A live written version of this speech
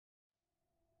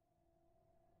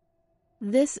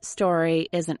This story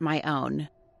isn't my own.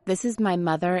 This is my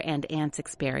mother and aunt's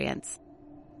experience.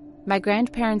 My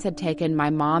grandparents had taken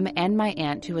my mom and my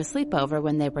aunt to a sleepover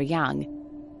when they were young.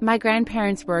 My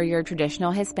grandparents were your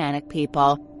traditional Hispanic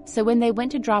people, so when they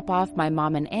went to drop off my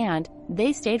mom and aunt,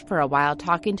 they stayed for a while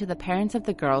talking to the parents of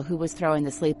the girl who was throwing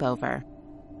the sleepover.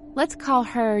 Let's call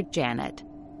her Janet.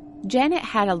 Janet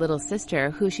had a little sister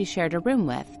who she shared a room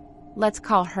with. Let's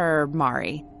call her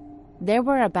Mari. There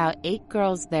were about 8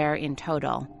 girls there in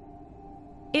total.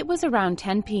 It was around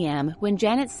 10 p.m. when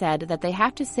Janet said that they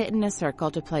have to sit in a circle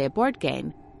to play a board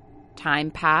game. Time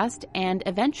passed, and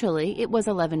eventually it was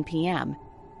 11 p.m.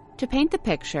 To paint the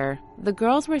picture, the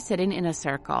girls were sitting in a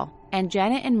circle, and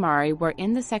Janet and Mari were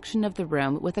in the section of the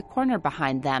room with a corner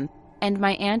behind them, and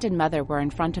my aunt and mother were in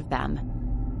front of them.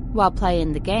 While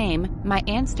playing the game, my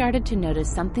aunt started to notice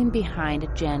something behind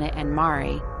Janet and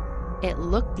Mari. It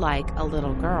looked like a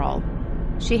little girl.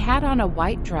 She had on a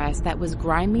white dress that was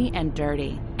grimy and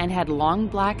dirty and had long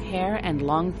black hair and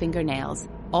long fingernails,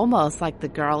 almost like the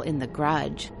girl in The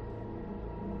Grudge.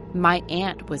 My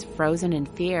aunt was frozen in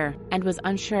fear and was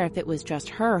unsure if it was just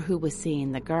her who was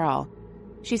seeing the girl.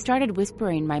 She started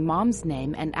whispering my mom's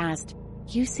name and asked,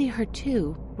 "You see her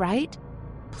too, right?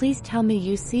 Please tell me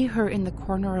you see her in the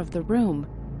corner of the room."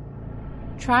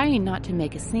 Trying not to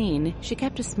make a scene, she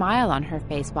kept a smile on her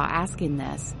face while asking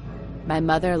this. My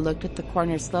mother looked at the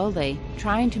corner slowly,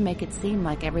 trying to make it seem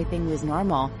like everything was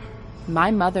normal.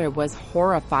 My mother was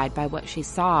horrified by what she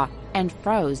saw and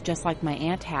froze just like my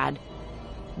aunt had.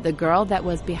 The girl that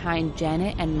was behind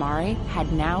Janet and Mari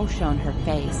had now shown her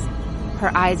face.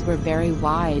 Her eyes were very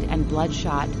wide and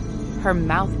bloodshot. Her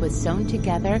mouth was sewn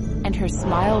together and her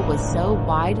smile was so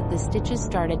wide the stitches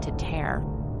started to tear.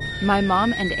 My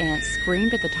mom and aunt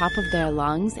screamed at the top of their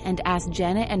lungs and asked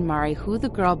Janet and Mari who the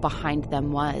girl behind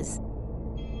them was.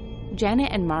 Janet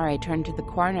and Mari turned to the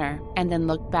corner and then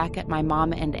looked back at my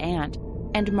mom and aunt,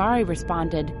 and Mari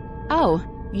responded, "Oh,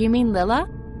 you mean Lila?"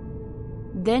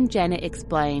 Then Janet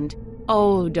explained,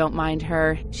 "Oh, don't mind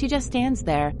her. She just stands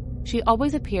there. She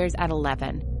always appears at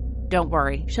 11. Don't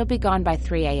worry, she'll be gone by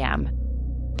 3 a.m.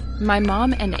 My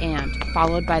mom and aunt,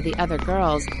 followed by the other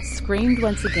girls, screamed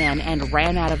once again and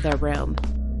ran out of their room.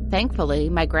 Thankfully,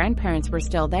 my grandparents were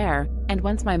still there, and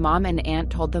once my mom and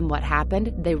aunt told them what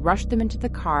happened, they rushed them into the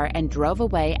car and drove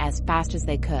away as fast as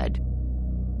they could.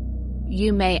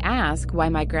 You may ask why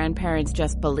my grandparents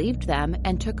just believed them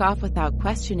and took off without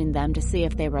questioning them to see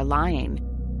if they were lying.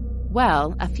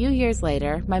 Well, a few years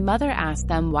later, my mother asked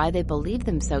them why they believed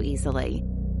them so easily.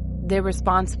 Their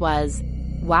response was,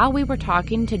 "While we were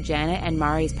talking to Janet and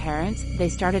Mari's parents, they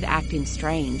started acting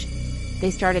strange. They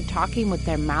started talking with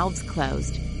their mouths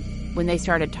closed. When they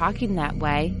started talking that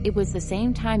way, it was the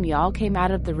same time y'all came out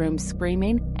of the room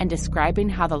screaming and describing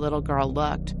how the little girl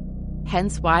looked.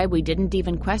 Hence why we didn't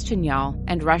even question y'all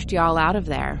and rushed y'all out of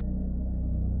there."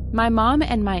 My mom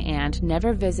and my aunt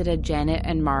never visited Janet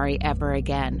and Mari ever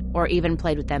again, or even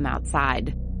played with them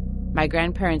outside. My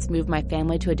grandparents moved my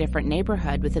family to a different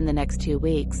neighborhood within the next 2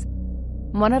 weeks.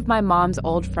 One of my mom's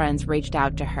old friends reached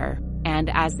out to her, and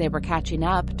as they were catching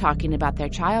up, talking about their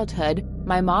childhood,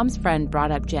 my mom's friend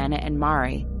brought up Janet and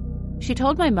Mari. She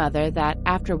told my mother that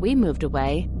after we moved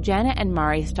away, Janet and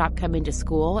Mari stopped coming to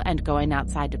school and going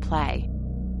outside to play.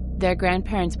 Their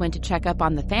grandparents went to check up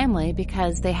on the family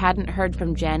because they hadn't heard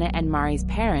from Janet and Mari's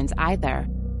parents either.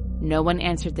 No one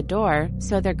answered the door,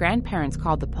 so their grandparents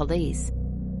called the police.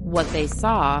 What they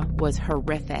saw was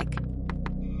horrific.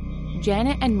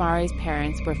 Janet and Mari's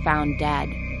parents were found dead,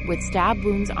 with stab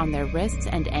wounds on their wrists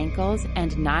and ankles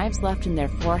and knives left in their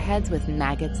foreheads with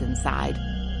maggots inside.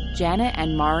 Janet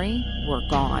and Mari were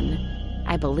gone.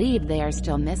 I believe they are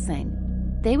still missing.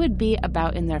 They would be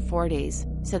about in their 40s,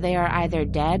 so they are either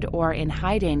dead or in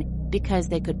hiding because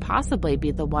they could possibly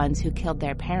be the ones who killed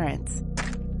their parents.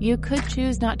 You could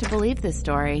choose not to believe this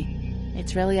story.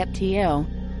 It's really up to you.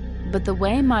 But the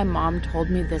way my mom told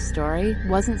me this story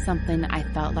wasn't something I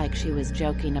felt like she was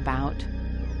joking about.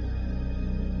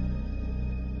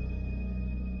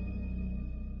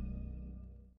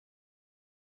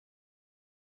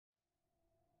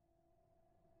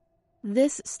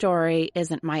 This story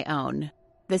isn't my own.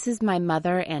 This is my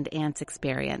mother and aunt's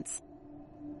experience.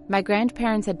 My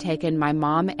grandparents had taken my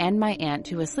mom and my aunt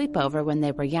to a sleepover when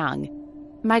they were young.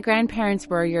 My grandparents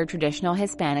were your traditional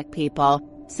Hispanic people,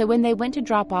 so when they went to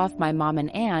drop off my mom and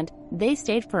aunt, they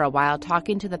stayed for a while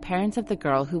talking to the parents of the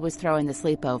girl who was throwing the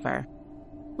sleepover.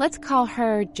 Let's call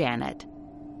her Janet.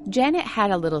 Janet had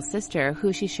a little sister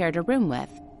who she shared a room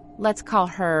with. Let's call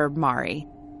her Mari.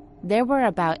 There were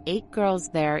about 8 girls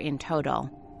there in total.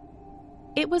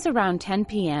 It was around 10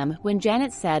 p.m. when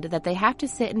Janet said that they have to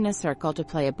sit in a circle to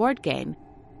play a board game.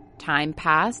 Time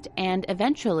passed, and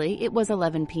eventually it was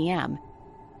 11 p.m.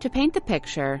 To paint the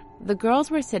picture, the girls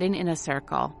were sitting in a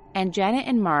circle, and Janet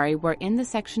and Mari were in the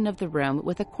section of the room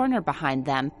with a corner behind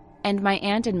them, and my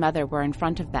aunt and mother were in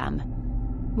front of them.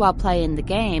 While playing the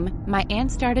game, my aunt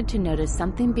started to notice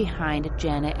something behind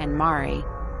Janet and Mari.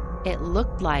 It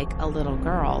looked like a little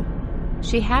girl.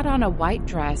 She had on a white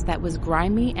dress that was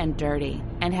grimy and dirty,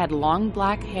 and had long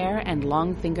black hair and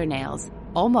long fingernails,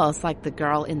 almost like the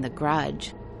girl in The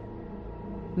Grudge.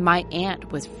 My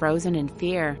aunt was frozen in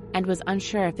fear and was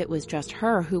unsure if it was just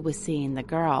her who was seeing the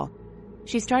girl.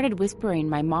 She started whispering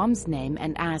my mom's name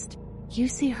and asked, "You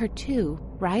see her too,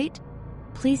 right?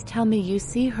 Please tell me you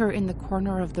see her in the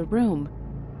corner of the room."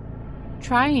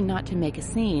 Trying not to make a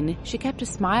scene, she kept a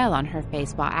smile on her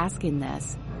face while asking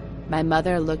this. My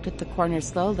mother looked at the corner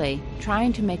slowly,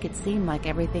 trying to make it seem like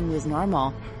everything was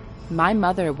normal. My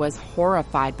mother was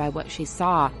horrified by what she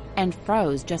saw and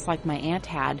froze just like my aunt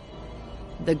had.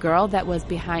 The girl that was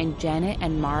behind Janet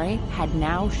and Mari had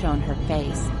now shown her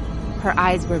face. Her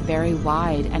eyes were very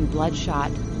wide and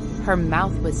bloodshot. Her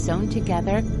mouth was sewn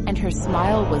together, and her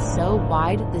smile was so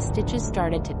wide the stitches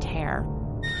started to tear.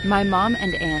 My mom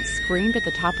and aunt screamed at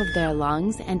the top of their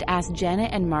lungs and asked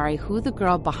Janet and Mari who the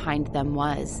girl behind them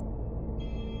was.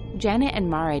 Janet and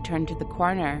Mari turned to the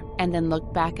corner and then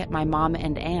looked back at my mom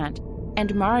and aunt,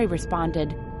 and Mari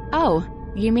responded, "Oh,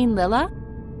 you mean Lila?"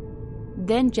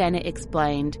 Then Janet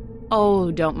explained, "Oh,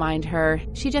 don't mind her.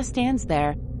 She just stands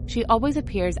there. She always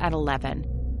appears at 11.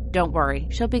 Don't worry,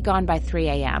 she'll be gone by 3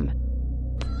 a.m.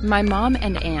 My mom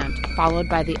and aunt, followed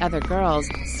by the other girls,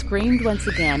 screamed once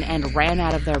again and ran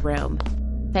out of their room.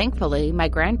 Thankfully, my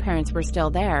grandparents were still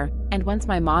there, and once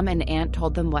my mom and aunt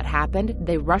told them what happened,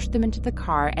 they rushed them into the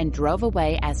car and drove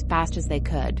away as fast as they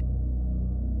could.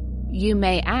 You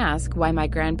may ask why my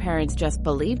grandparents just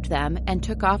believed them and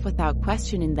took off without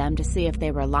questioning them to see if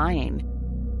they were lying.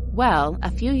 Well,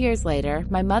 a few years later,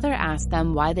 my mother asked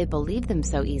them why they believed them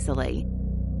so easily.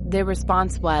 Their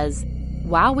response was,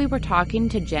 "While we were talking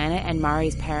to Janet and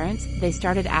Mari's parents, they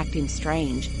started acting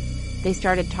strange. They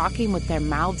started talking with their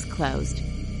mouths closed.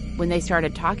 When they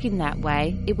started talking that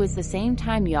way, it was the same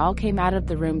time y'all came out of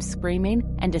the room screaming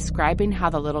and describing how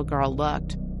the little girl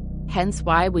looked. Hence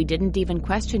why we didn't even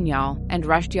question y'all and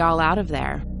rushed y'all out of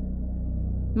there."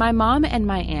 My mom and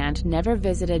my aunt never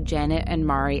visited Janet and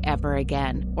Mari ever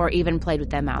again, or even played with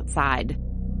them outside.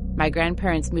 My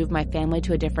grandparents moved my family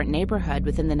to a different neighborhood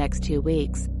within the next 2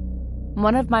 weeks.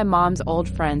 One of my mom's old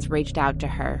friends reached out to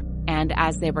her, and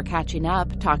as they were catching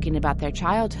up, talking about their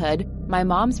childhood, my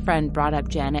mom's friend brought up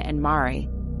Janet and Mari.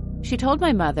 She told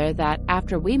my mother that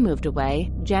after we moved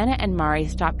away, Janet and Mari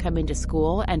stopped coming to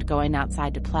school and going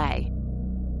outside to play.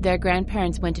 Their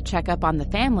grandparents went to check up on the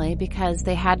family because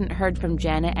they hadn't heard from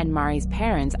Janet and Mari's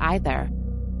parents either.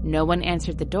 No one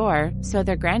answered the door, so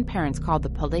their grandparents called the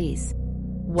police.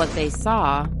 What they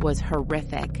saw was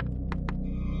horrific.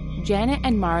 Janet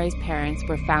and Mari's parents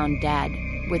were found dead,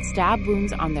 with stab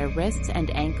wounds on their wrists and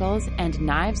ankles and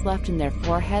knives left in their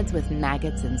foreheads with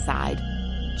maggots inside.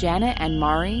 Janet and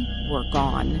Mari were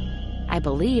gone. I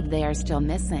believe they are still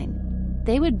missing.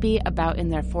 They would be about in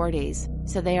their 40s,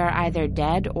 so they are either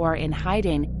dead or in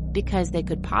hiding because they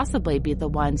could possibly be the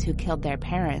ones who killed their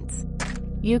parents.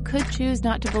 You could choose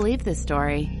not to believe this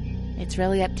story. It's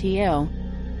really up to you.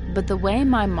 But the way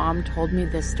my mom told me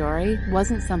this story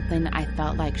wasn't something I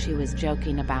felt like she was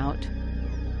joking about.